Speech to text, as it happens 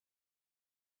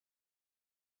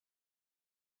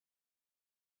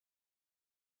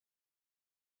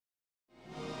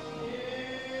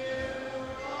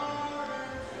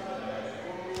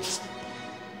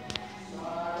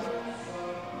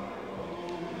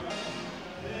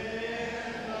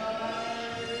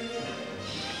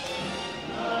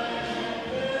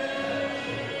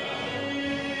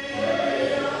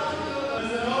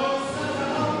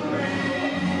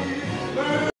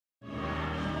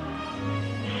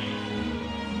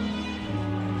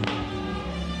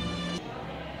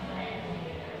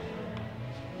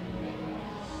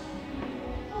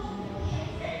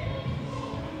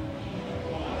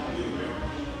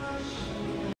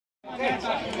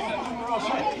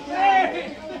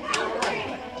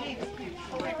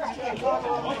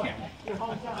You're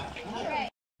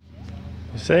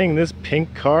saying this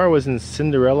pink car was in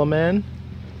Cinderella Man?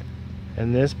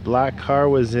 And this black car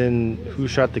was in Who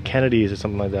Shot the Kennedys or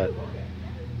something like that.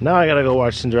 Now I gotta go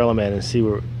watch Cinderella Man and see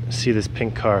this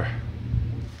pink car.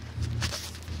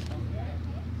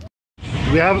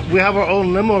 We have our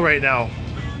own limo right now.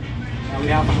 We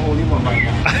have a whole limo right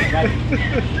now.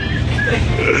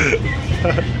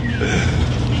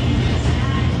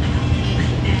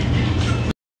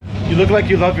 You look like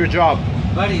you love your job.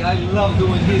 Buddy, I love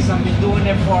doing this. I've been doing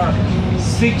it for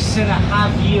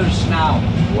 6.5 years now.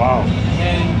 Wow.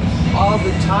 And all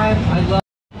the time I love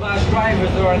bus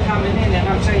drivers that are coming in and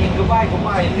I'm saying goodbye,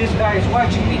 goodbye. And this guy is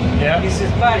watching me. Yeah. He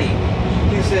says, buddy,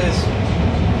 he says,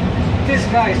 these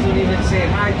guys don't even say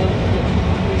hi to